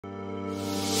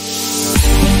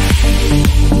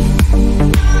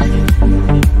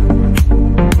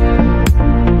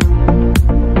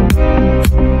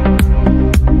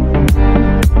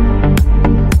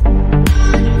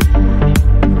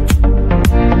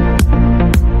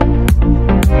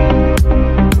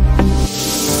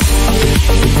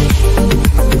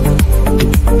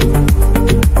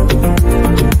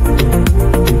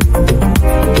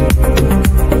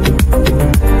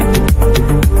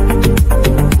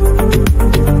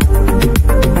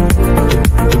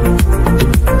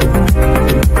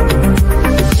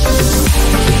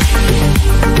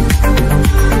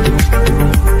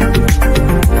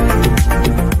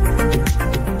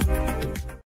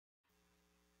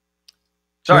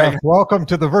Sorry. Geoff, welcome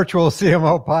to the Virtual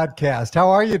CMO podcast. How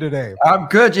are you today? I'm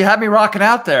good. You had me rocking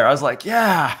out there. I was like,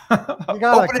 yeah. You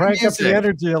got to crank up the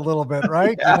energy a little bit,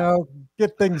 right? Yeah. You know,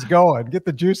 get things going, get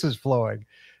the juices flowing.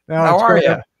 Now, How it's are great.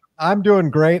 you? I'm doing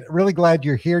great. Really glad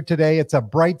you're here today. It's a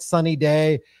bright, sunny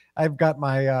day. I've got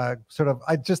my I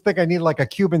just think I need like a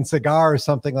Cuban cigar or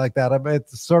something like that.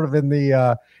 It's sort of in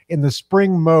the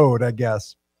spring mode, I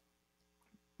guess.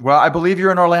 Well, I believe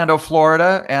you're in Orlando,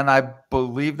 Florida, and I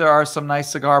believe there are some nice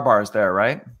cigar bars there,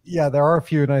 right? Yeah, there are a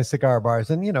few nice cigar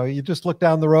bars. And, you know, you just look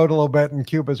down the road a little bit and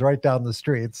Cuba's right down the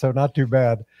street. So not too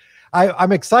bad.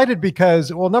 I'm excited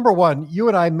because, well, number one, you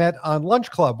and I met on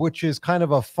Lunch Club, which is kind of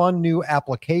a fun new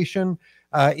application.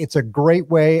 It's a great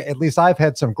way. At least I've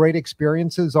had some great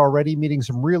experiences already meeting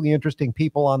some really interesting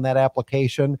people on that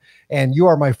application. And you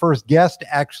are my first guest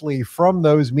actually from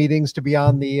those meetings to be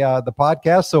on the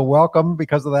podcast. So welcome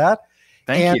because of that.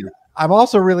 Thank you. I'm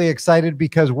also really excited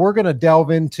because we're going to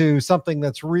delve into something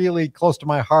that's really close to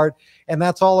my heart, and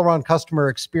that's all around customer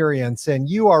experience. And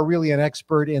you are really an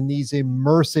expert in these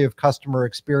immersive customer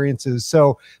experiences.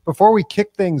 So before we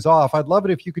kick things off, I'd love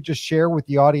it if you could just share with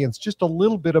the audience just a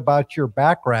little bit about your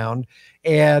background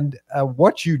and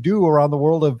what you do around the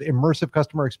world of immersive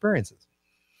customer experiences.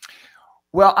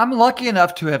 Well, I'm lucky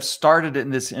enough to have started in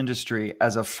this industry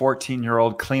as a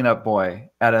 14-year-old cleanup boy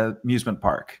at an amusement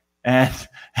park.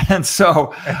 And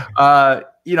so,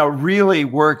 you know, really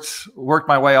worked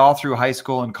my way all through high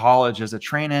school and college as a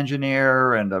train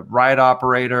engineer and a ride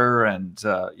operator and,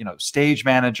 you know, stage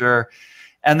manager,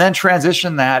 and then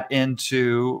transitioned that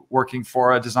into working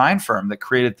for a design firm that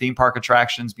created theme park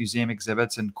attractions, museum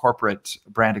exhibits, and corporate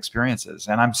brand experiences.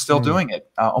 And I'm still doing it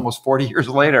almost 40 years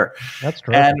later. That's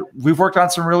true. And we've worked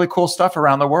on some really cool stuff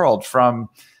around the world, from,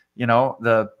 you know,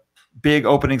 the big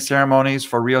opening ceremonies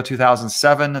for Rio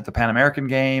 2007 at the Pan American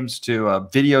Games, to a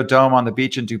video dome on the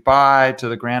beach in Dubai, to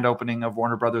the grand opening of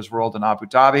Warner Brothers World in Abu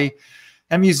Dhabi,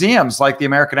 and museums like the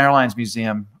American Airlines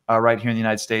Museum right here in the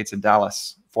United States in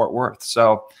Dallas, Fort Worth.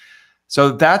 So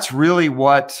that's really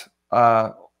what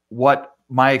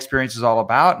my experience is all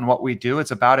about and what we do.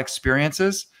 It's about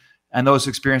experiences, and those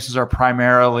experiences are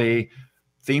primarily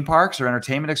theme parks or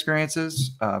entertainment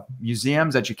experiences,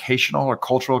 museums, educational or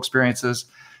cultural experiences,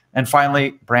 and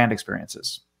finally, brand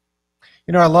experiences.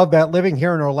 You know, I love that. Living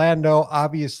here in Orlando,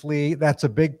 obviously, that's a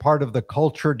big part of the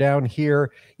culture down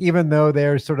here, even though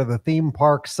there's sort of the theme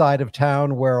park side of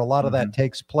town where a lot of that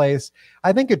takes place.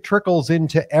 I think it trickles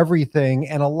into everything.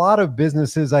 And a lot of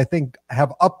businesses, I think,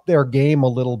 have upped their game a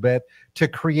little bit to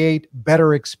create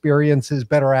better experiences,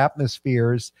 better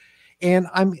atmospheres. And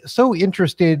I'm so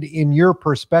interested in your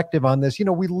perspective on this. You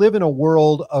know, we live in a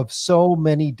world of so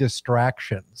many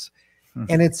distractions.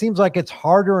 And it seems like it's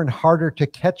harder and harder to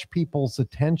catch people's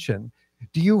attention.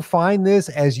 Do you find this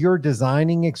as you're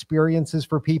designing experiences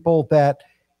for people that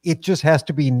it just has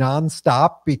to be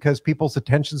nonstop because people's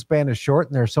attention span is short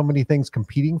and there are so many things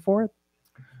competing for it?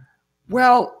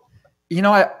 Well, you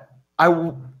know,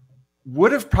 I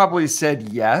would have probably said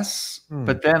yes,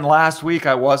 but then last week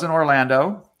I was in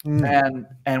Orlando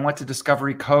and went to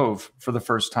Discovery Cove for the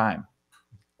first time.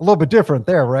 A little bit different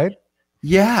there, right?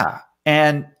 Yeah.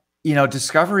 And you know,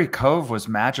 Discovery Cove was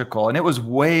magical, and it was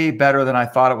way better than I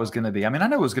thought it was going to be. I mean, I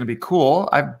knew it was going to be cool.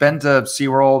 I've been to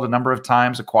SeaWorld a number of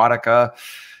times, Aquatica,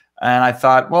 and I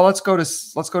thought, well, let's go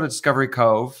to Discovery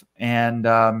Cove. And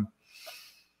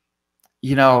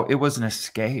you know, it was an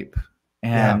escape,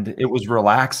 and it was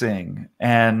relaxing,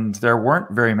 and there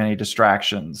weren't very many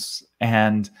distractions,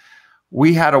 and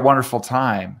we had a wonderful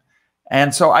time.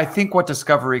 And so I think what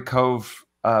Discovery Cove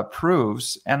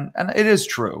proves, and it is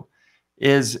true,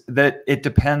 is that it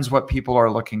depends what people are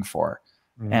looking for.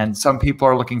 And some people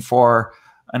are looking for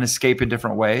an escape in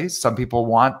different ways. Some people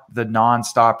want the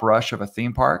nonstop rush of a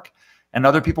theme park, and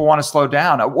other people want to slow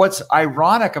down. What's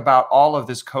ironic about all of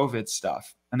this COVID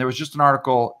stuff, and there was just an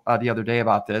article the other day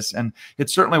about this, and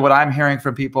it's certainly what I'm hearing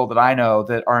from people that I know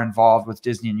that are involved with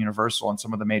Disney and Universal and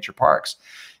some of the major parks,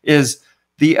 is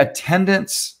the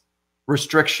attendance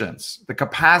restrictions, the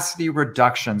capacity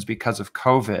reductions because of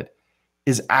COVID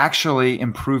is actually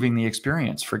improving the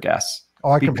experience for guests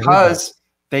because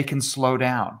they can slow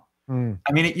down.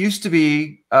 I mean, it used to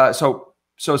be, so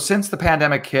since the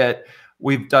pandemic hit,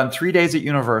 we've done 3 days at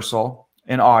Universal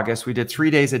in August. We did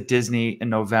 3 days at Disney in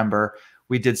November.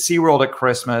 We did SeaWorld at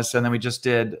Christmas, and then we just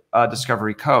did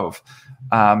Discovery Cove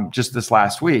just this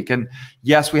last week. And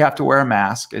yes, we have to wear a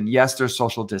mask, and yes, there's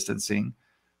social distancing,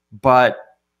 but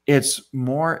it's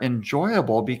more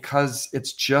enjoyable because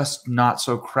it's just not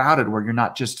so crowded, where you're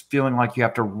not just feeling like you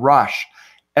have to rush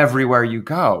everywhere you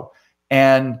go.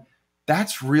 And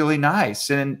that's really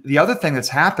nice. And the other thing that's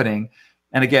happening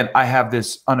and again, I have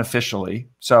this unofficially,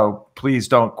 so please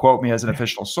don't quote me as an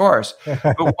official source,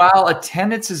 but while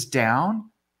attendance is down,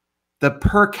 the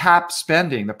per capita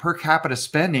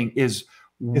spending is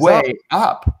way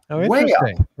up. Oh, way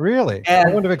interesting. up. Really? And, I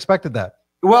wouldn't have expected that.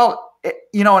 Well,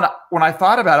 you know, when I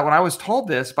thought about it, when I was told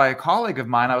this by a colleague of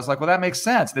mine, I was like, well, that makes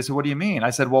sense. They said, what do you mean? I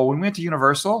said, well, when we went to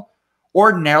Universal,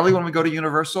 ordinarily when we go to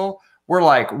Universal, we're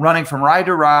like running from ride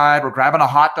to ride. We're grabbing a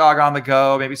hot dog on the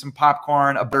go, maybe some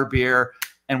popcorn, a butter beer,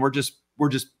 and we're just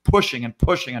pushing and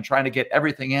pushing and trying to get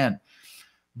everything in.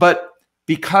 But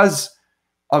because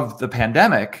of the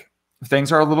pandemic,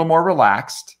 things are a little more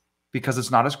relaxed because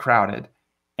it's not as crowded.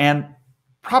 And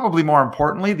probably more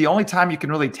importantly, the only time you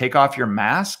can really take off your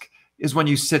mask is when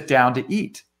you sit down to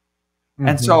eat. Mm-hmm.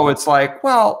 And so it's like,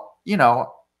 well, you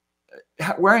know,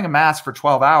 wearing a mask for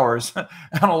 12 hours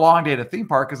on a long day at a theme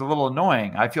park is a little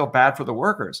annoying. I feel bad for the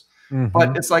workers. Mm-hmm.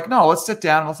 But it's like, no, let's sit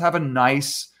down and let's have a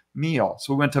nice meal.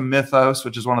 So we went to Mythos,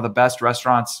 which is one of the best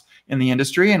restaurants in the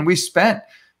industry, and we spent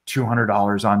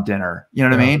 $200 on dinner. You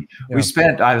know what I mean? Yeah. We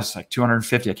spent, I was like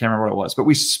 250, I can't remember what it was, but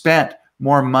we spent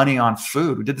more money on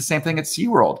food. We did the same thing at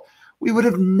SeaWorld. We would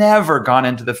have never gone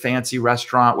into the fancy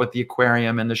restaurant with the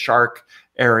aquarium and the shark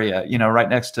area, you know, right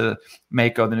next to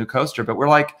Mako, the new coaster. But we're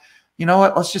like, you know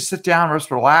what? Let's just sit down, let's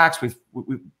relax. We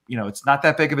you know, it's not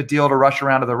that big of a deal to rush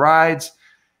around to the rides.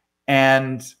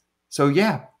 And so,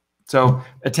 yeah. So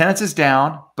attendance is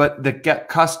down, but the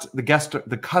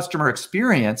customer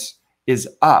experience is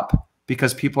up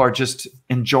because people are just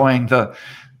enjoying the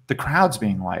crowds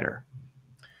being lighter.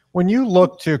 When you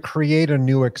look to create a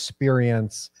new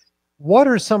experience, what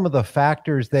are some of the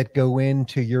factors that go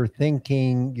into your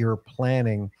thinking, your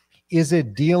planning? Is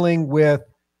it dealing with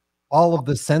all of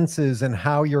the senses and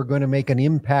how you're going to make an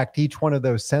impact each one of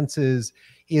those senses?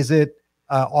 Is it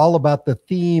all about the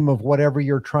theme of whatever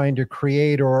you're trying to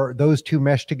create, or those two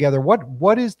mesh together?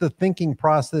 What is the thinking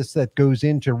process that goes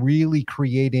into really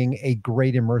creating a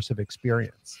great immersive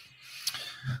experience?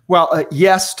 Well,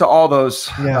 yes to all those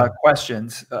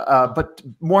questions, but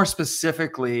more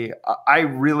specifically, I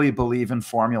really believe in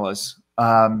formulas.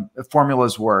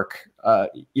 Formulas work.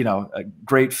 You know,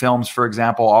 great films, for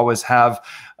example, always have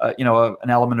you know,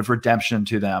 an element of redemption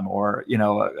to them, or you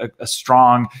know, a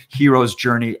strong hero's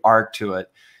journey arc to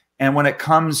it. And when it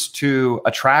comes to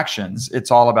attractions,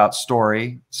 it's all about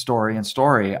story, and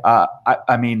story.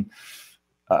 I mean.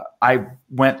 I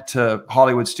went to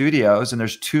Hollywood Studios, and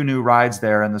there's 2 new rides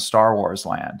there in the Star Wars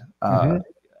land.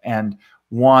 And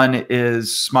one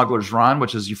is Smuggler's Run,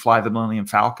 which is you fly the Millennium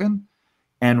Falcon,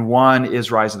 and one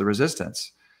is Rise of the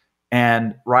Resistance.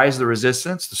 And Rise of the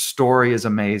Resistance, the story is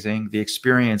amazing. The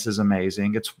experience is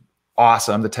amazing. It's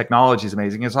awesome. The technology is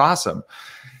amazing. It's awesome.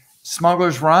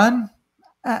 Smuggler's Run,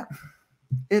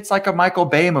 it's like a Michael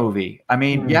Bay movie. I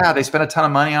mean, yeah, they spent a ton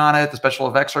of money on it. The special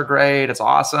effects are great. It's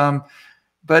awesome.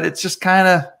 But it's just kind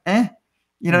of,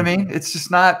 you know what I mean? It's just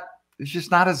not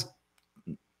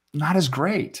as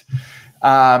great.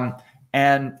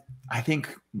 And I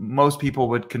think most people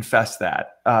would confess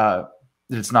that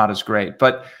it's not as great.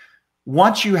 But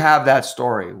once you have that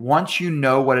story, once you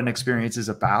know what an experience is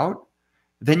about,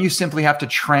 then you simply have to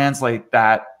translate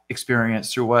that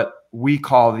experience through what we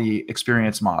call the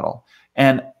experience model.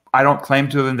 And I don't claim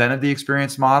to have invented the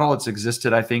experience model. It's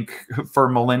existed, I think, for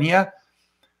millennia.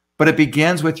 But it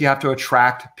begins with, you have to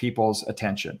attract people's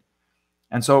attention.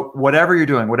 And so whatever you're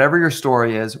doing, whatever your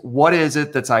story is, what is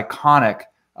it that's iconic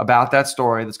about that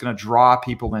story that's going to draw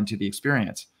people into the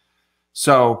experience?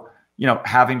 So, you know,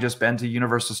 having just been to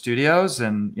Universal Studios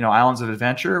and, you know, Islands of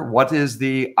Adventure, what is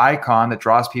the icon that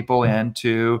draws people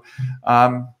into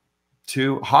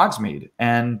to Hogsmeade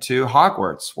and to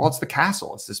Hogwarts? Well, it's the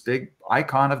castle. It's this big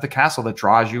icon of the castle that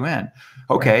draws you in.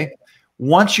 Okay. Right.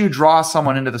 Once you draw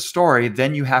someone into the story,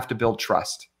 then you have to build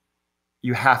trust.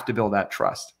 You have to build that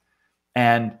trust.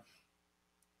 And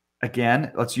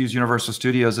again, let's use Universal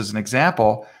Studios as an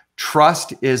example.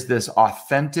 Trust is this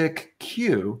authentic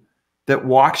cue that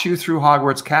walks you through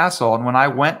Hogwarts Castle. And when I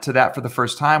went to that for the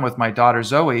first time with my daughter,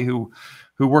 Zoe, who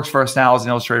works for us now as an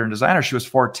illustrator and designer, she was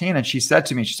 14. And she said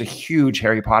to me, she's a huge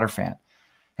Harry Potter fan.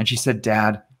 And she said,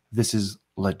 "Dad, this is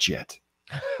legit."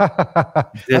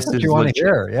 This is what you want to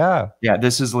hear. Yeah,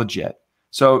 this is legit.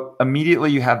 So immediately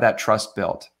you have that trust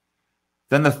built.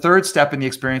 Then the third step in the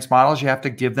experience model is you have to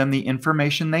give them the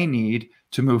information they need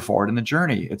to move forward in the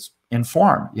journey. It's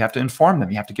inform. You have to inform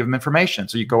them. You have to give them information.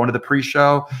 So you go into the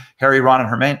pre-show, Harry, Ron,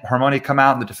 and Hermione come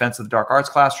out in the Defense of the Dark Arts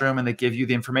classroom, and they give you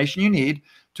the information you need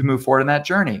to move forward in that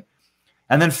journey.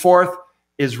 And then fourth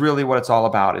is really what it's all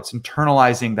about. It's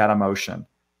internalizing that emotion.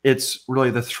 It's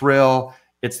really the thrill.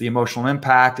 It's the emotional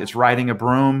impact. It's riding a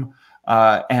broom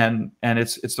and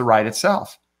it's the ride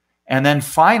itself. And then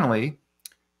finally,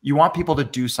 you want people to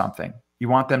do something. You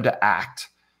want them to act.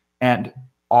 And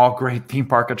all great theme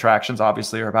park attractions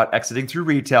obviously are about exiting through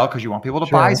retail because you want people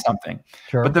to buy something.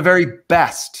 But the very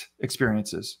best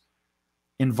experiences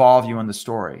involve you in the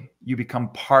story. You become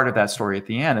part of that story at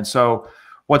the end. And so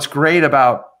what's great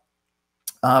about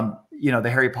the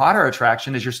Harry Potter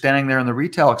attraction is you're standing there in the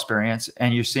retail experience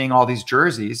and you're seeing all these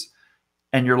jerseys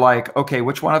and you're like, okay,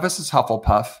 which one of us is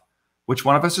Hufflepuff? Which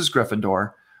one of us is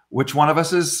Gryffindor? Which one of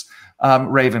us is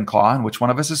Ravenclaw? And which one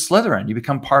of us is Slytherin? You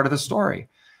become part of the story.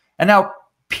 And now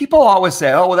people always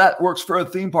say, oh, well, that works for a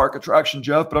theme park attraction,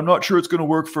 Geoff, but I'm not sure it's going to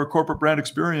work for a corporate brand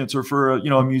experience or for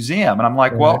a museum. And I'm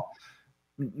like, well,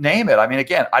 name it. I mean,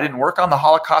 again, I didn't work on the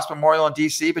Holocaust Memorial in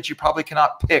DC, but you probably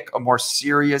cannot pick a more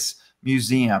serious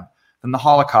museum than the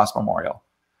Holocaust Memorial.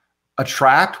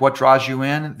 Attract, what draws you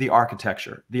in? The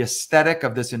architecture, the aesthetic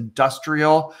of this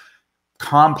industrial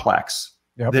complex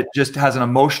that just has an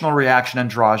emotional reaction and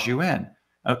draws you in.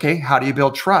 Okay, how do you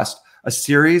build trust? A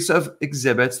series of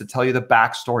exhibits that tell you the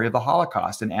backstory of the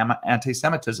Holocaust and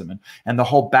anti-Semitism and the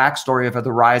whole backstory of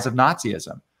the rise of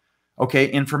Nazism. Okay,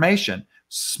 information,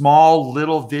 small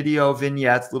little video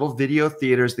vignettes, little video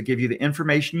theaters that give you the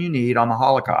information you need on the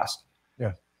Holocaust.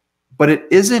 Yeah. But it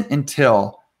isn't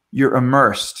until you're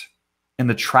immersed in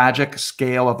the tragic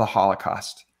scale of the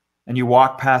Holocaust and you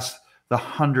walk past the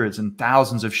hundreds and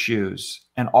thousands of shoes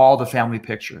and all the family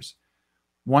pictures.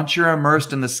 Once you're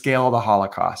immersed in the scale of the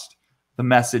Holocaust, the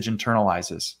message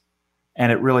internalizes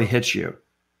and it really hits you.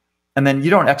 And then you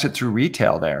don't exit through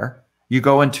retail there. You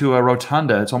go into a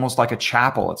rotunda. It's almost like a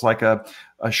chapel. It's like a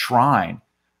shrine.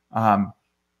 And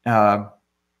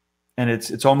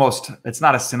it's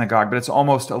not a synagogue, but it's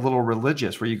almost a little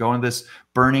religious where you go in this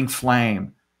burning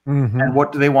flame. And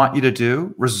what do they want you to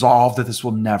do? Resolve that this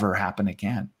will never happen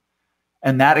again.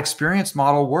 And that experience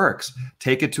model works.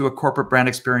 Take it to a corporate brand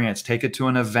experience, take it to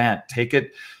an event, take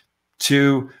it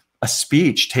to a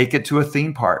speech, take it to a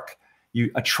theme park.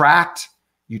 You attract,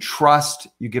 you trust,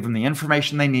 you give them the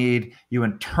information they need, you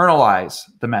internalize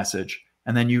the message,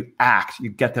 and then you act, you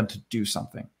get them to do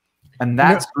something. And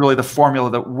that's really the formula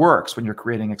that works when you're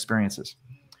creating experiences.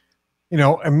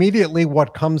 Immediately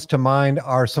what comes to mind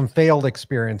are some failed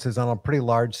experiences on a pretty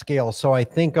large scale. So I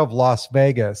think of Las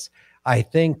Vegas. I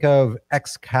think of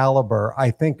Excalibur.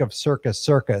 I think of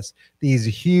Circus, these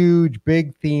huge,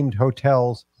 big themed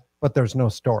hotels, but there's no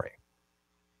story.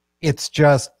 It's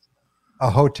just a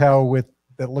hotel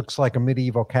that looks like a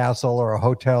medieval castle or a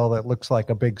hotel that looks like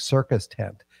a big circus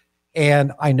tent.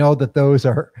 And I know that those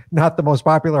are not the most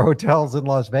popular hotels in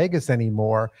Las Vegas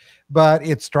anymore, but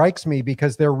it strikes me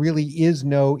because there really is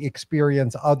no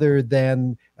experience other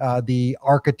than the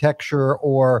architecture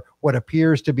or what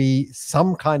appears to be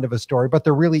some kind of a story, but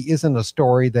there really isn't a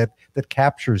story that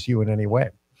captures you in any way.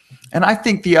 And I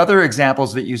think the other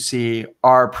examples that you see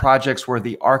are projects where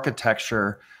the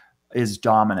architecture is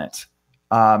dominant.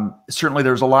 Certainly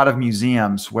there's a lot of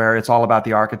museums where it's all about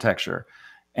the architecture.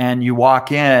 And you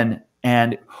walk in,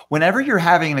 and whenever you're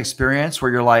having an experience where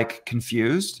you're like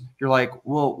confused, you're like,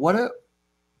 well, what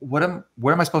am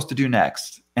I supposed to do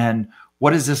next? And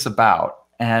what is this about?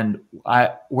 And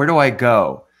where do I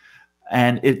go?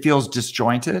 And it feels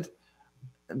disjointed.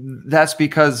 That's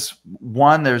because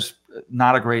one, there's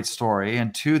not a great story.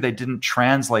 And two, they didn't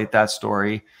translate that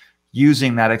story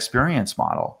using that experience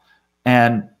model.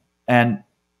 And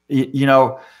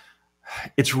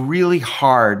it's really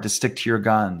hard to stick to your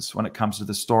guns when it comes to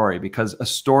the story, because a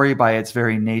story by its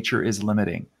very nature is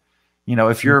limiting.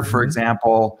 If you're, for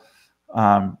example,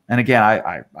 and again,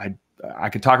 I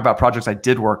could talk about projects I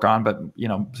did work on, but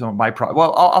some of my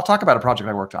I'll talk about a project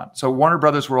I worked on. So Warner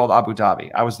Brothers World Abu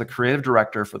Dhabi, I was the creative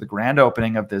director for the grand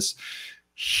opening of this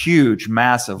huge,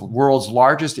 massive, world's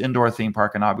largest indoor theme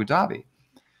park in Abu Dhabi.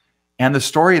 And the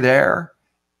story there,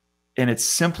 in its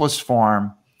simplest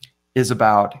form, is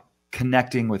about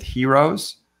connecting with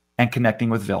heroes and connecting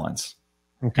with villains.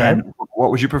 Okay. And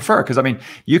what would you prefer? Because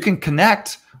you can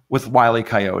connect with Wile E.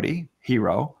 Coyote,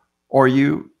 hero,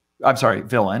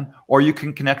 villain, or you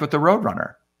can connect with the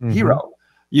Roadrunner, hero.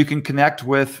 You can connect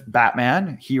with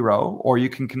Batman, hero, or you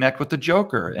can connect with the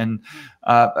Joker and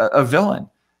a villain.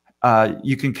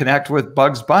 You can connect with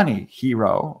Bugs Bunny,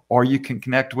 hero, or you can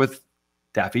connect with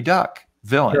Daffy Duck,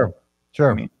 villain.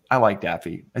 Sure. I like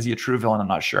Daffy. Is he a true villain? I'm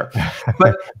not sure.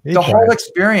 But the whole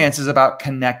experience is about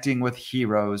connecting with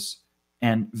heroes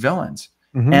and villains.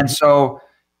 And so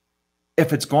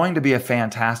if it's going to be a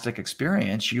fantastic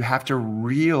experience, you have to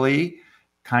really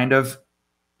kind of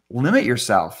limit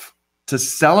yourself to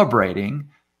celebrating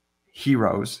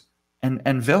heroes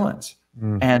and villains.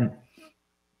 And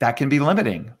that can be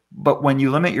limiting. But when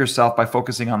you limit yourself by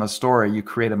focusing on the story, you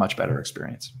create a much better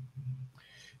experience.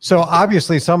 So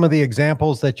obviously some of the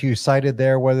examples that you cited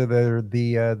there, whether they're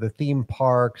the theme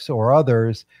parks or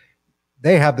others,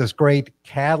 they have this great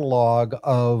catalog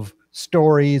of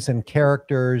stories and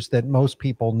characters that most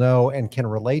people know and can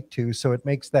relate to. So it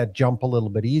makes that jump a little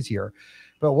bit easier.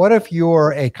 But what if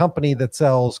you're a company that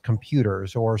sells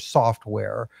computers or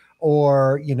software,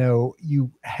 or, you know,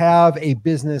 you have a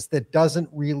business that doesn't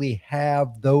really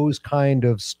have those kind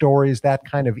of stories, that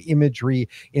kind of imagery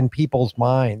in people's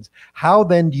minds? How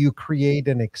then do you create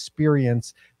an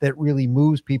experience that really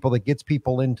moves people, that gets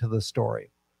people into the story?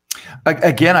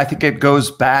 Again, I think it goes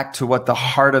back to what the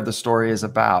heart of the story is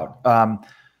about.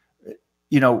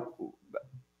 You know,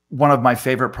 one of my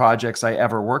favorite projects I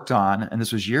ever worked on, and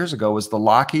this was years ago, was the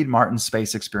Lockheed Martin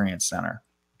Space Experience Center.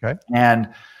 Okay.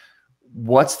 And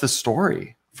what's the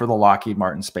story for the Lockheed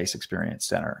Martin Space Experience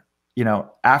Center? You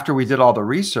know, after we did all the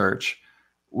research,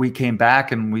 we came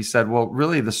back and we said, well,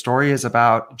 really the story is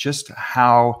about just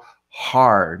how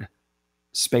hard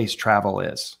space travel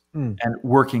is. And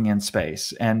working in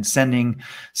space and sending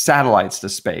satellites to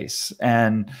space.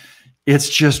 And it's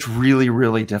just really,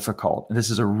 really difficult. This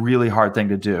is a really hard thing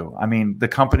to do. I mean, the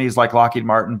companies like Lockheed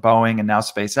Martin, Boeing, and now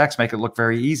SpaceX make it look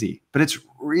very easy, but it's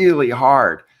really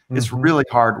hard. It's really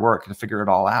hard work to figure it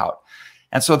all out.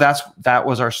 And so that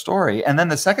was our story. And then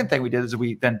the second thing we did is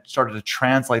we then started to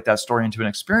translate that story into an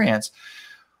experience.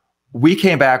 We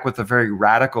came back with a very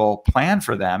radical plan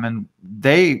for them, and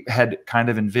they had kind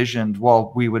of envisioned,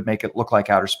 well, we would make it look like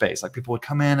outer space. Like people would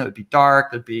come in, it would be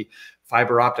dark, there'd be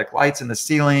fiber optic lights in the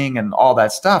ceiling and all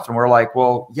that stuff. And we're like,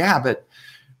 well, yeah, but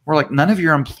we're like, none of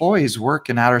your employees work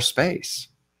in outer space.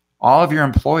 All of your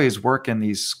employees work in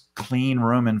these clean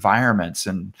room environments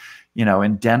and, you know,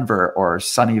 in Denver or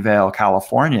Sunnyvale,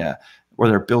 California, where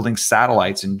they're building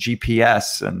satellites and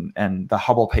GPS and the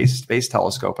Hubble Space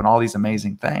Telescope and all these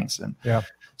amazing things. And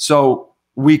so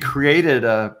we created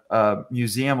a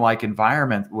museum-like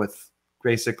environment with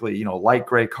basically, you know, light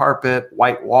gray carpet,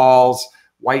 white walls,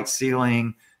 white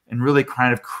ceiling, and really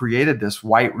kind of created this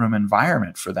white room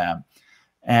environment for them.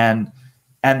 And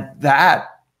that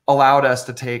allowed us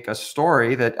to take a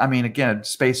story that, I mean, again,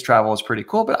 space travel is pretty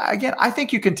cool, but again, I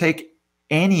think you can take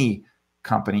any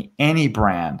company, any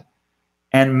brand,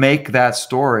 and make that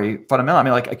story fundamental. I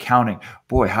mean, like accounting.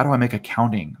 Boy, how do I make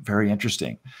accounting very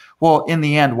interesting? Well, in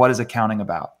the end, what is accounting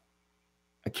about?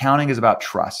 Accounting is about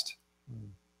trust.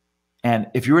 And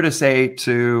if you were to say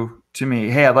to me,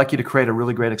 hey, I'd like you to create a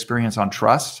really great experience on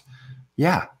trust.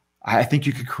 Yeah, I think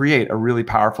you could create a really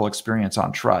powerful experience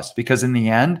on trust, because in the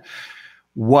end,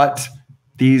 what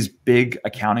these big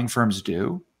accounting firms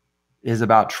do is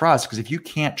about trust. Because if you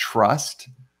can't trust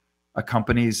a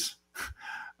company's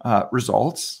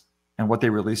results and what they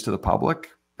release to the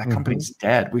public, that company's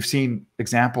dead. We've seen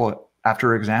example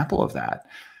after example of that.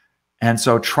 And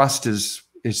so trust is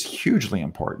hugely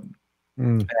important.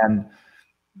 And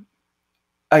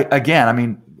again, I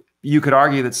mean, you could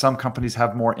argue that some companies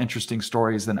have more interesting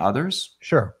stories than others.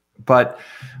 Sure. But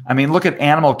I mean, look at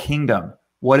Animal Kingdom.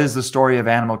 What is the story of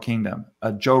Animal Kingdom?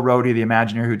 Joe Rohde, the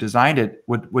Imagineer who designed it,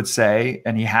 would say,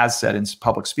 and he has said in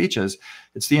public speeches,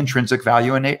 it's the intrinsic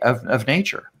value of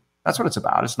nature. That's what it's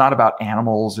about. It's not about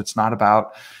animals. It's not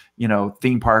about, you know,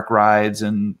 theme park rides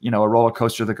and, you know, a roller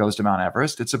coaster that goes to Mount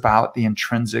Everest. It's about the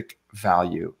intrinsic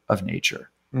value of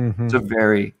nature. It's a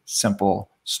very simple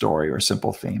story or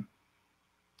simple theme.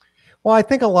 Well, I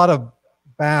think a lot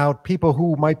about people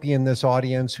who might be in this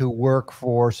audience who work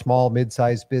for small,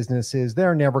 mid-sized businesses.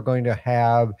 They're never going to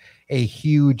have a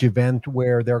huge event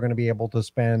where they're going to be able to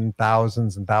spend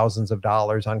thousands and thousands of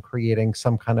dollars on creating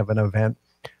some kind of an event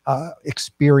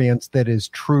experience that is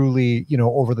truly, you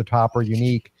know, over the top or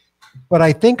unique. But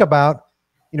I think about,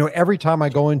 you know, every time I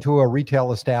go into a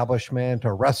retail establishment,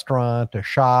 a restaurant, a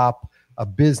shop, a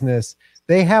business,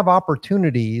 they have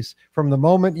opportunities from the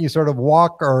moment you sort of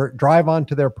walk or drive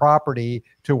onto their property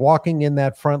to walking in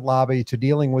that front lobby to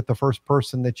dealing with the first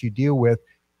person that you deal with.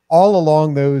 All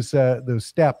along those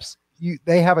steps,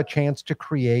 they have a chance to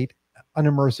create an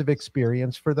immersive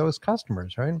experience for those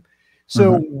customers, right?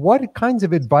 So what kinds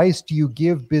of advice do you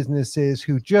give businesses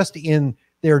who just in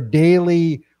their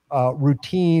daily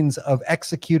routines of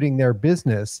executing their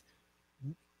business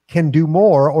can do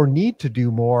more or need to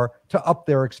do more to up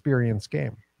their experience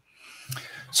game?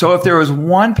 So if there was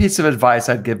one piece of advice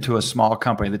I'd give to a small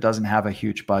company that doesn't have a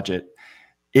huge budget,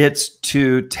 it's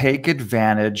to take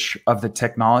advantage of the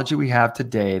technology we have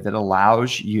today that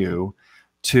allows you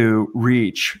to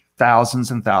reach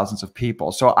thousands and thousands of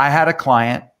people. So I had a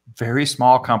client, very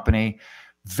small company,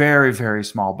 very, very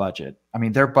small budget. I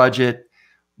mean, their budget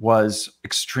was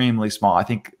extremely small. I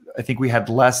think I think we had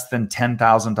less than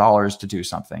 $10,000 to do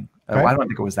something. Okay. I don't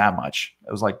think it was that much.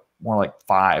 It was like more like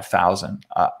 5,000.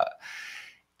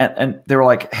 And they were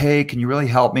like, hey, can you really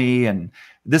help me? And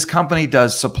this company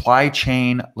does supply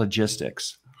chain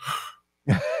logistics.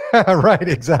 Right,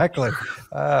 exactly.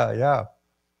 Yeah.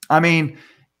 I mean,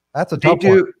 that's a tough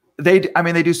one. They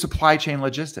do supply chain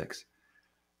logistics.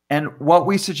 And what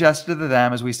we suggested to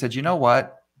them is we said, you know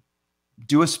what?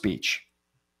 Do a speech.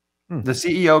 The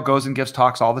CEO goes and gives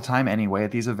talks all the time anyway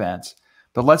at these events,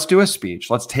 but let's do a speech.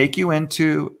 Let's take you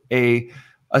into a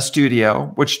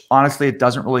studio, which honestly, it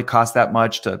doesn't really cost that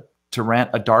much to rent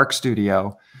a dark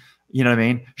studio. You know what I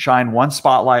mean? Shine one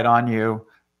spotlight on you,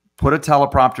 put a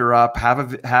teleprompter up, have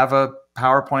a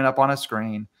PowerPoint up on a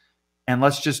screen, and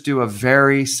let's just do a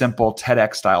very simple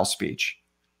TEDx style speech.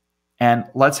 And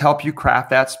let's help you craft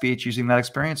that speech using that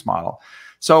experience model.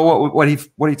 So what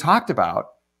he talked about,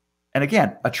 and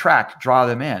again, attract, draw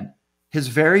them in. His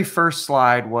very first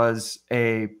slide was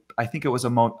I think it was a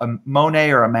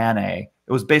Monet or a Manet.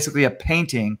 It was basically a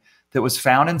painting that was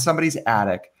found in somebody's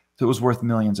attic that was worth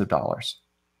millions of dollars.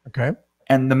 Okay.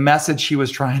 And the message he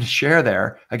was trying to share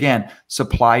there, again,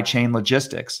 supply chain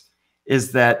logistics,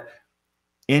 is that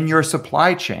in your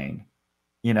supply chain,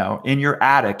 you know, in your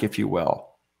attic, if you will,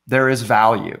 there is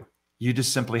value. You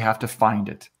just simply have to find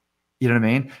it. You know what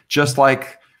I mean? Just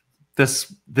like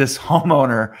this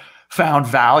homeowner found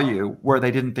value where they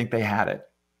didn't think they had it.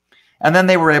 And then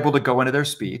they were able to go into their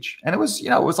speech. And it was, you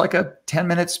know, it was like a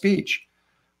 10-minute speech.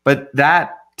 But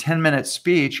that 10-minute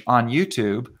speech on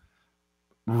YouTube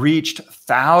reached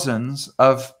thousands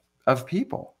of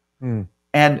people.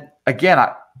 And again,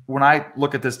 when I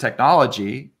look at this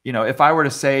technology, you know, if I were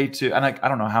to say to, and I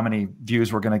don't know how many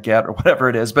views we're going to get or whatever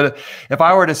it is, but if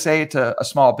I were to say to a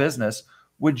small business,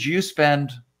 would you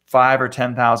spend $5,000 or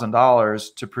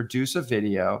 $10,000 to produce a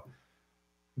video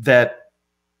that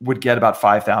would get about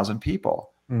 5,000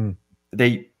 people? And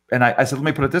I said, let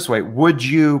me put it this way. Would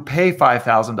you pay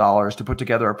 $5,000 to put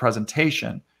together a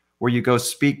presentation where you go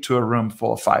speak to a room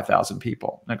full of 5,000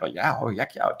 people? And I go, yeah, oh, yeah,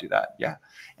 I would do that. Yeah.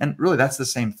 And really, that's the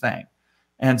same thing.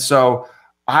 And so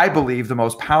I believe the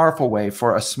most powerful way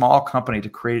for a small company to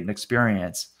create an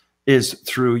experience is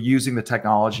through using the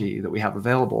technology that we have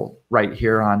available right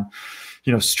here on,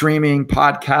 you know, streaming,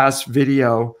 podcasts,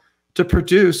 video, to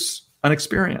produce an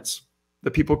experience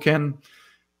that people can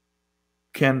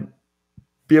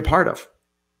be a part of.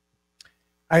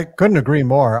 I couldn't agree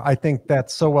more. I think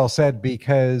that's so well said,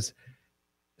 because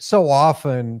so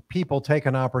often people take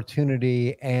an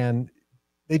opportunity and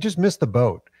they just miss the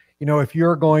boat. You know, if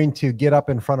you're going to get up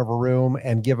in front of a room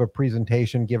and give a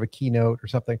presentation, give a keynote or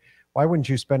something, why wouldn't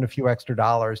you spend a few extra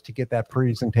dollars to get that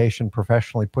presentation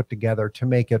professionally put together, to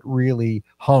make it really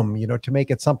hum, you know, to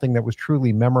make it something that was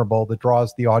truly memorable, that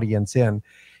draws the audience in?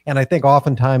 And I think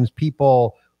oftentimes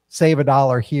people save a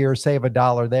dollar here, save a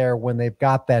dollar there, when they've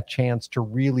got that chance to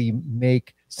really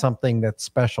make something that's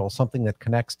special, something that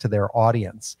connects to their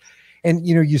audience. And,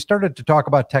 you know, you started to talk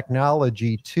about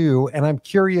technology too, and I'm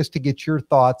curious to get your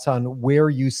thoughts on where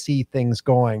you see things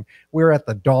going. We're at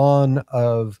the dawn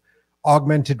of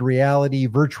augmented reality,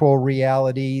 virtual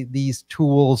reality. These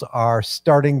tools are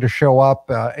starting to show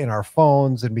up in our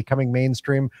phones and becoming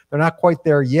mainstream. They're not quite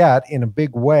there yet in a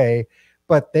big way,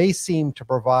 but they seem to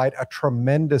provide a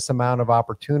tremendous amount of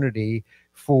opportunity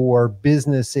for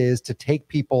businesses to take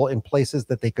people in places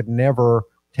that they could never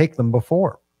take them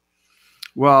before.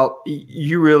 Well,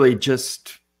 you really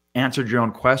just answered your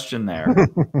own question there,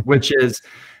 which is,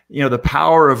 you know, the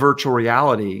power of virtual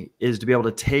reality is to be able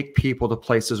to take people to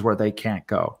places where they can't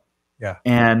go. Yeah.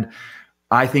 And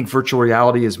I think virtual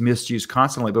reality is misused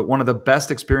constantly, but one of the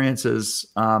best experiences,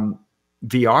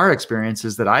 VR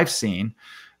experiences that I've seen,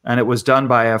 and it was done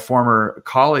by a former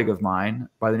colleague of mine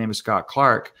by the name of Scott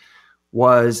Clark,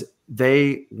 was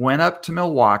they went up to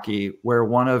Milwaukee, where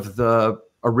one of the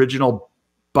original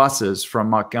buses from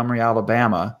Montgomery,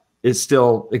 Alabama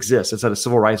still exists. It's at a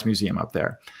civil rights museum up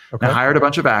there. Okay. They hired a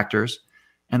bunch of actors,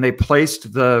 and they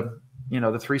placed the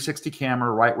 360 camera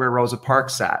right where Rosa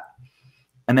Parks sat.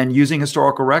 And then using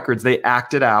historical records, they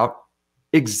acted out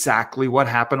exactly what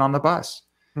happened on the bus.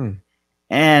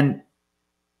 And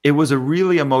it was a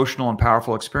really emotional and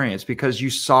powerful experience, because you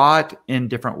saw it in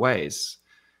different ways.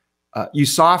 You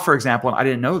saw, for example, and I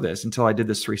didn't know this until I did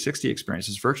this 360 experience,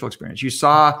 this virtual experience. You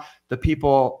saw the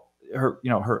people,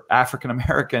 her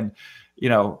African-American,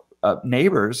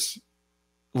 neighbors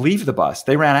leave the bus.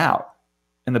 They ran out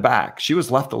in the back. She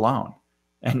was left alone.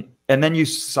 And then you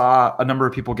saw a number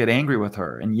of people get angry with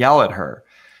her and yell at her.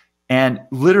 And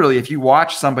literally, if you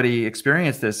watch somebody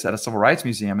experience this at a civil rights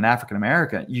museum, an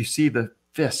African-American, you see the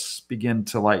fists begin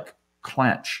to like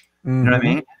clench. You know what I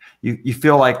mean? You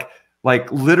feel like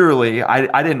literally,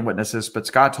 I didn't witness this, but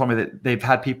Scott told me that they've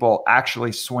had people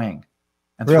actually swing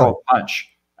and throw a punch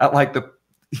at like the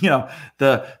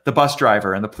bus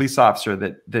driver and the police officer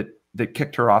that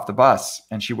kicked her off the bus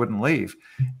and she wouldn't leave.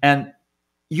 And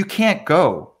you can't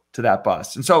go to that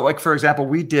bus. And so, like, for example,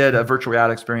 we did a virtual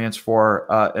reality experience for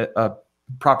a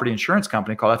property insurance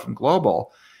company called FM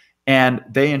Global, and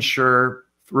they insure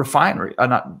refinery,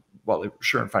 they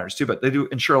insure refineries too, but they do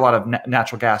insure a lot of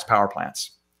natural gas power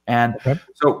plants. And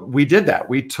so we did that.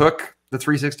 We took the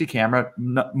 360 camera.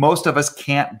 Most of us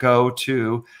can't go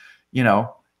to,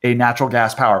 a natural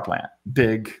gas power plant,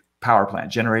 big power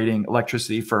plant generating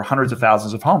electricity for hundreds of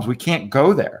thousands of homes. We can't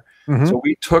go there. So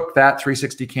we took that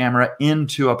 360 camera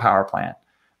into a power plant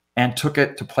and took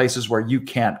it to places where you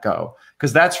can't go,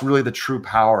 because that's really the true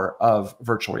power of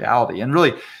virtual reality. And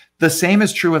really, the same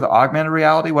is true with augmented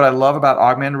reality. What I love about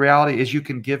augmented reality is you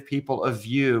can give people a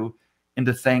view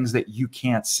into things that you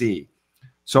can't see.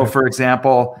 So, for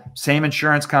example, same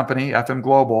insurance company, FM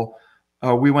Global,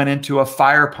 we went into a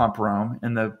fire pump room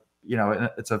in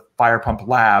it's a fire pump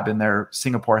lab in their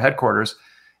Singapore headquarters.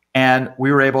 And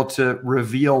we were able to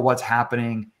reveal what's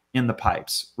happening in the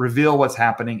pipes, reveal what's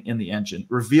happening in the engine,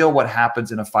 reveal what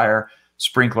happens in a fire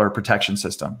sprinkler protection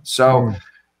system. So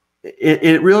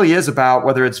it really is about,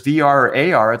 whether it's VR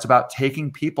or AR, it's about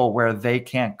taking people where they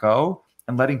can't go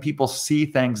and letting people see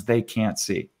things they can't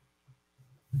see.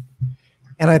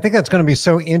 And I think that's going to be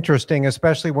so interesting,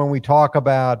 especially when we talk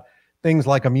about things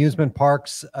like amusement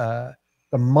parks.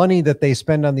 The money that they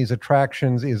spend on these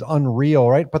attractions is unreal,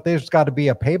 right? But there's got to be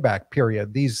a payback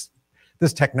period.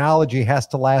 This technology has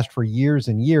to last for years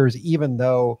and years, even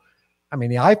though, I mean,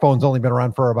 the iPhone's only been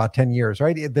around for about 10 years,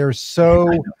 right? It's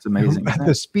amazing.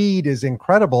 The speed is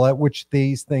incredible at which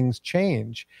these things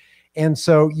change. And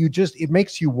so it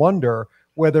makes you wonder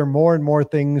whether more and more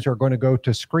things are going to go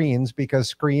to screens, because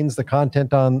screens, the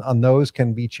content on those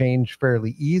can be changed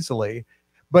fairly easily.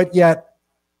 But yet,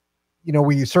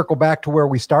 we circle back to where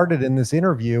we started in this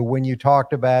interview when you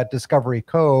talked about Discovery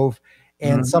Cove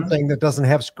and something that doesn't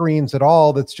have screens at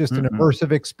all, that's just an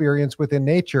immersive experience within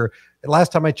nature.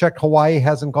 Last time I checked, Hawaii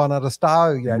hasn't gone out of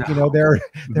style yet.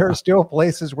 There are still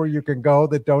places where you can go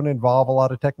that don't involve a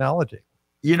lot of technology.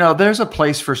 There's a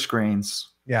place for screens.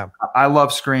 Yeah. I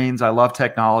love screens. I love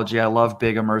technology. I love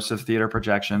big immersive theater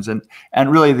projections. And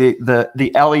really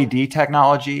the LED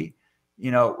technology,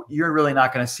 you're really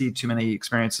not going to see too many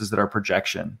experiences that are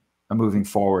projection moving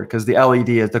forward, because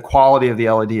the quality of the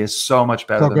LED is so much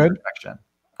better than projection.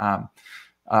 I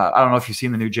don't know if you've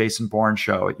seen the new Jason Bourne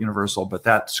show at Universal, but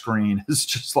that screen is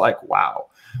just like, wow,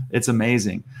 it's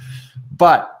amazing.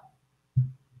 But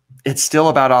it's still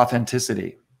about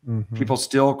authenticity. People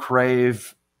still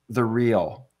crave the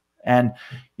real. And,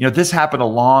 this happened a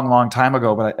long, long time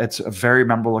ago, but it's a very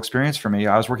memorable experience for me.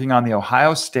 I was working on the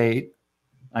Ohio State.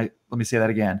 Let me say that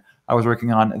again. I was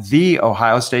working on the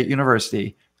Ohio State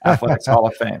University Athletics Hall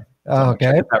of Fame.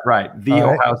 Okay. Get that right. The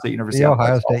Ohio State University. The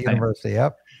Ohio State University.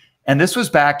 Yep. And this was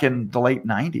back in the late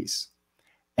 90s.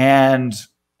 And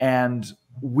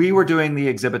we were doing the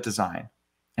exhibit design.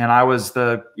 And I was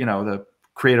the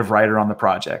creative writer on the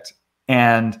project.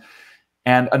 And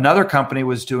another company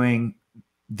was doing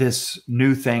this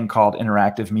new thing called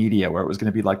interactive media, where it was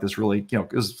going to be like this really,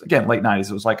 it was, again, late 90s.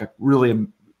 It was like a really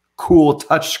cool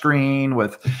touch screen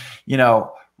with,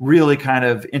 really kind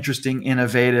of interesting,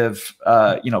 innovative,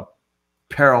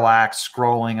 parallax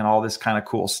scrolling and all this kind of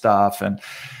cool stuff.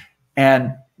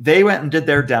 And they went and did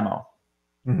their demo,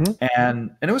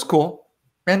 and it was cool.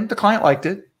 And the client liked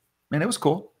it, and it was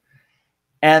cool.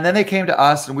 And then they came to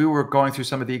us, and we were going through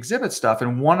some of the exhibit stuff.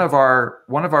 And one of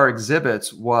our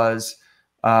exhibits was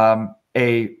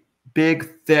a big,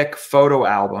 thick photo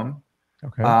album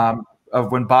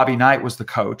of when Bobby Knight was the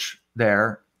coach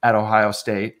there at Ohio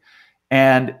State.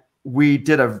 And we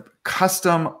did a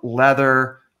custom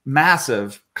leather,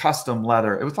 massive custom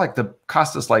leather. It was like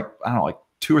cost us like, I don't know, like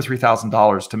 $2,000 or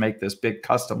 $3,000 to make this big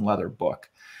custom leather book.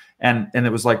 And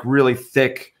it was like really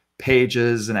thick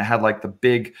pages, and it had like the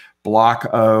big block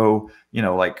O,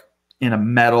 like in a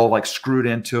metal, like screwed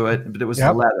into it, but it was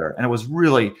leather. And it was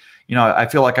really, I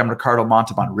feel like I'm Ricardo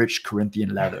Montalban, rich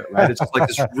Corinthian leather, right? It's just like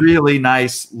this really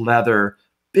nice leather,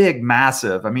 big,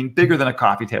 massive. I mean, bigger than a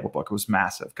coffee table book. It was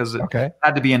massive because it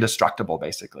had to be indestructible,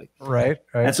 basically. Right.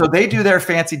 And so they do their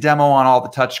fancy demo on all the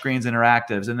touchscreens,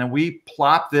 interactives. And then we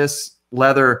plop this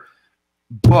leather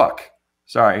book.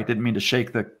 Sorry, I didn't mean to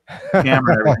shake the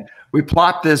camera and everything. We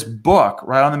plop this book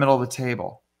right on the middle of the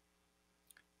table.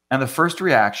 And the first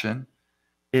reaction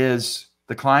is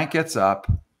the client gets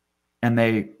up and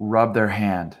they rub their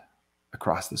hand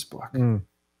across this book and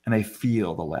they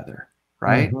feel the leather.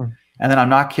 right? And then I'm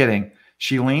not kidding.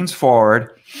 She leans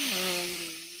forward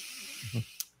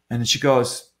and then she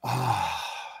goes, oh,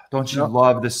 don't you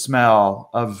love the smell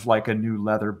of like a new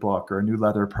leather book or a new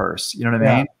leather purse? You know what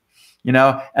I mean? You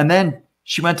know, and then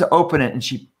she went to open it and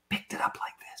she picked it up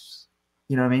like this,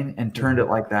 you know what I mean? And turned it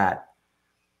like that.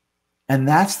 And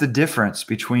that's the difference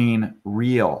between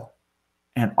real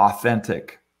and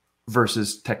authentic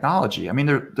versus technology. I mean,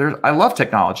 I love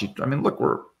technology. I mean, look,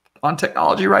 we're on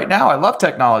technology right now. I love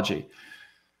technology,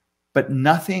 but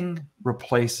nothing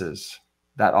replaces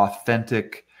that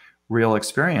authentic, real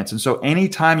experience. And so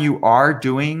anytime you are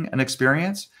doing an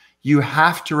experience, you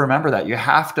have to remember that. You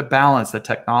have to balance the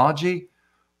technology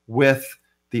with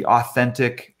the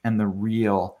authentic and the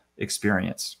real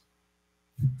experience.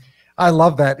 I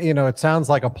love that. You know, it sounds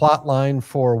like a plot line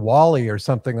for Wall-E or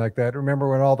something like that. Remember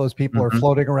when all those people are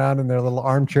floating around in their little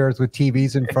armchairs with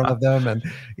TVs in front of them, and,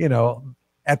 you know,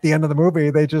 at the end of the movie,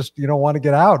 they just, you know, want to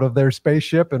get out of their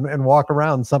spaceship and walk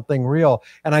around something real.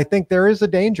 And I think there is a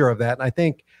danger of that. And I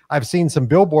think I've seen some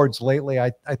billboards lately.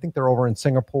 I think they're over in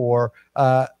Singapore,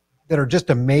 that are just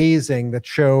amazing, that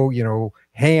show, you know,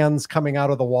 hands coming out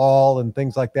of the wall and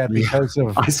things like that because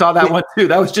of. I saw that one too.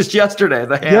 That was just yesterday.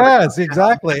 The hand. Yes,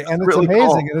 exactly. And it's really amazing.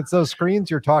 cool. And it's those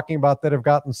screens you're talking about that have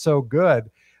gotten so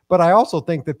good. But I also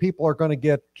think that people are going to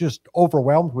get just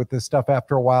overwhelmed with this stuff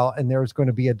after a while, and there's going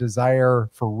to be a desire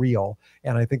for real.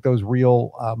 And I think those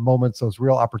real moments, those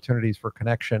real opportunities for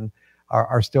connection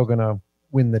are still going to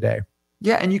win the day.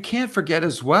 Yeah, and you can't forget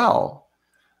as well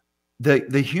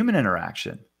the human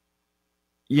interaction.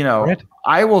 You know,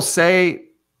 I will say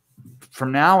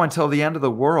from now until the end of the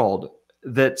world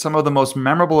that some of the most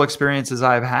memorable experiences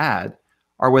I've had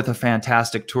are with a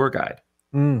fantastic tour guide.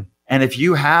 And if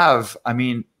you have, I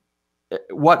mean,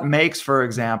 what makes, for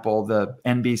example, the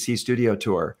NBC studio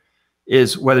tour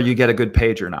is whether you get a good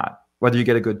page or not, whether you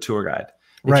get a good tour guide.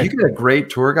 If you get a great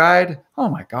tour guide, oh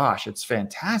my gosh, it's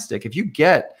fantastic. If you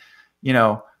get, you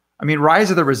know, I mean, Rise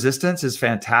of the Resistance is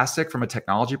fantastic from a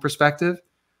technology perspective,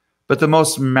 but the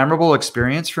most memorable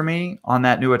experience for me on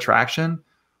that new attraction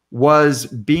was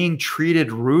being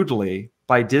treated rudely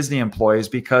by Disney employees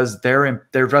because they're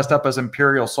dressed up as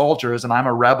Imperial soldiers and I'm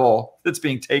a rebel that's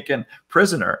being taken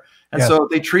prisoner. And so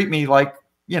they treat me like,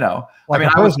 you know, like, I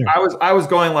mean, I was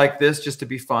going like this just to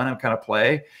be fun and kind of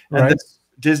play. And this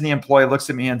Disney employee looks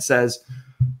at me and says,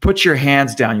 "Put your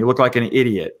hands down. You look like an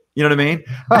idiot." You know what I mean?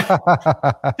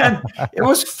 And it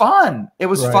was fun. It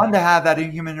was fun to have that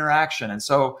human interaction. And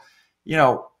so, you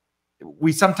know,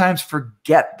 we sometimes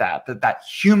forget that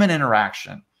human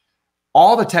interaction,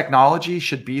 all the technology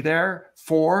should be there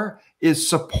for is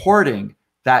supporting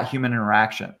that human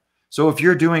interaction. So if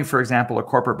you're doing, for example, a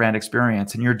corporate brand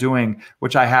experience and you're doing,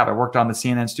 which I worked on the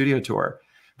CNN studio tour.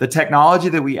 The technology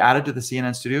that we added to the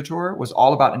CNN studio tour was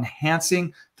all about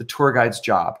enhancing the tour guide's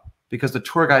job, because the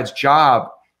tour guide's job,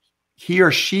 he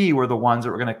or she were the ones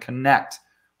that were going to connect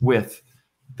with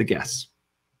the guests.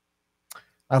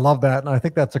 I love that. And I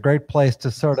think that's a great place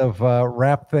to sort of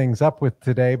wrap things up with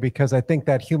today, because I think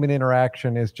that human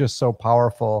interaction is just so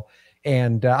powerful.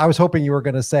 And I was hoping you were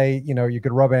going to say, you know, you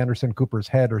could rub Anderson Cooper's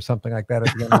head or something like that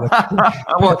at the end of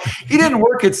the Well, he didn't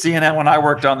work at CNN when I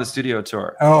worked on the studio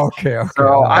tour. Oh, okay.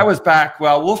 So I was back.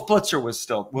 Well, Wolf Blitzer was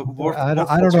still. I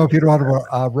don't know if you'd want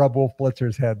to rub Wolf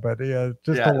Blitzer's head, but yeah,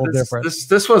 just a little different.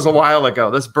 This was a while ago.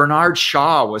 This Bernard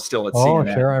Shaw was still at CNN.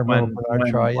 Oh, sure. I remember Bernard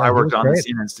Shaw. Yeah, I worked on the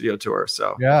CNN studio tour.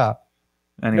 So yeah.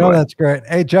 Anyway. No, that's great.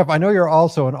 Hey, Geoff, I know you're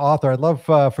also an author. I'd love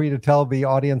for you to tell the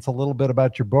audience a little bit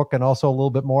about your book and also a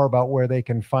little bit more about where they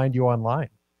can find you online.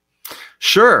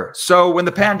 Sure. So when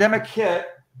the pandemic hit,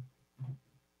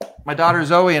 my daughter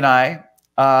Zoe and I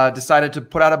decided to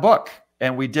put out a book,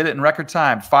 and we did it in record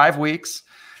time, 5 weeks,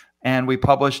 and we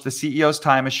published The CEO's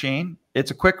Time Machine. It's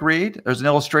a quick read. There's an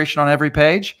illustration on every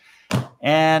page,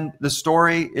 and the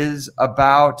story is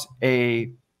about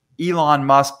a Elon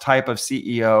Musk type of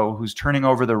CEO who's turning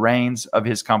over the reins of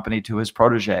his company to his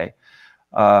protege,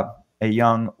 a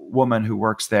young woman who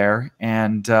works there.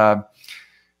 And the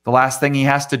last thing he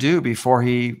has to do before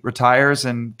he retires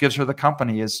and gives her the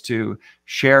company is to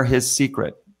share his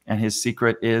secret. And his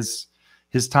secret is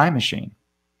his time machine.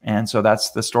 And so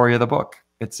that's the story of the book.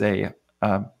 It's a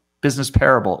business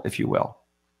parable, if you will.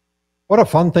 What a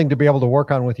fun thing to be able to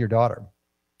work on with your daughter.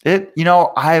 You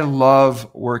know, I love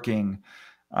working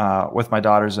with my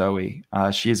daughter Zoe.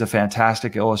 She's a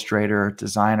fantastic illustrator,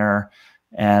 designer,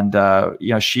 and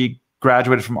you know, she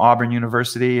graduated from Auburn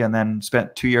University and then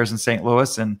spent 2 years in St.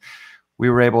 Louis, and we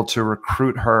were able to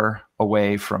recruit her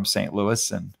away from St. Louis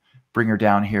and bring her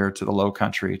down here to the Low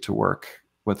Country to work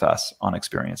with us on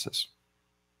experiences.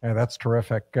 Yeah, that's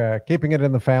terrific. Keeping it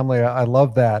in the family. I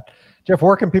love that. Geoff,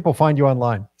 where can people find you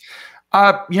online?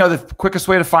 The quickest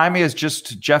way to find me is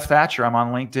just Geoff Thatcher. I'm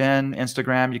on LinkedIn,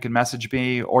 Instagram. You can message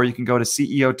me, or you can go to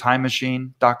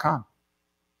ceotimemachine.com.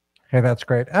 Hey, that's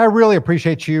great. I really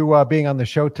appreciate you being on the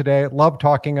show today. Love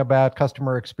talking about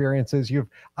customer experiences. You've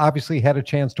obviously had a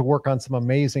chance to work on some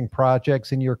amazing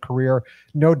projects in your career.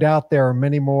 No doubt there are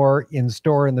many more in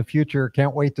store in the future.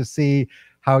 Can't wait to see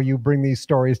how you bring these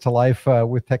stories to life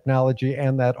with technology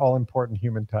and that all-important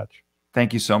human touch.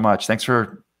 Thank you so much. Thanks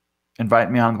for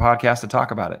inviting me on the podcast to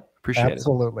talk about it. Appreciate it.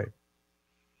 Absolutely.